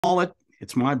call it,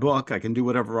 it's my book. I can do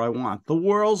whatever I want. The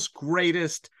world's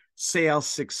greatest sales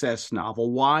success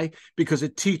novel. Why? Because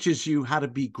it teaches you how to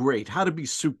be great, how to be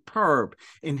superb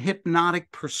in hypnotic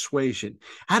persuasion,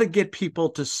 how to get people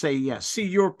to say yes, see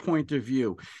your point of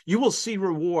view. You will see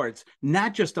rewards,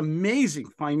 not just amazing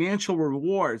financial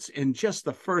rewards in just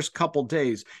the first couple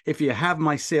days. If you have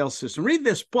my sales system, read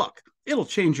this book. It'll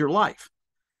change your life.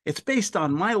 It's based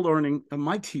on my learning and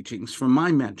my teachings from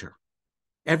my mentor.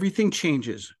 Everything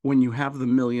changes when you have the $1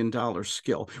 million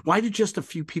skill. Why do just a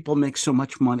few people make so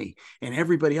much money and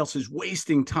everybody else is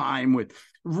wasting time with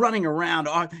running around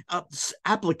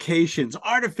applications,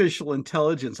 artificial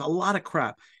intelligence, a lot of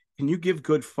crap? Can you give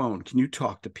good phone? Can you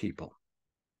talk to people?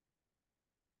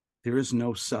 There is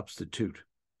no substitute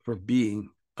for being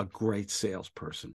a great salesperson.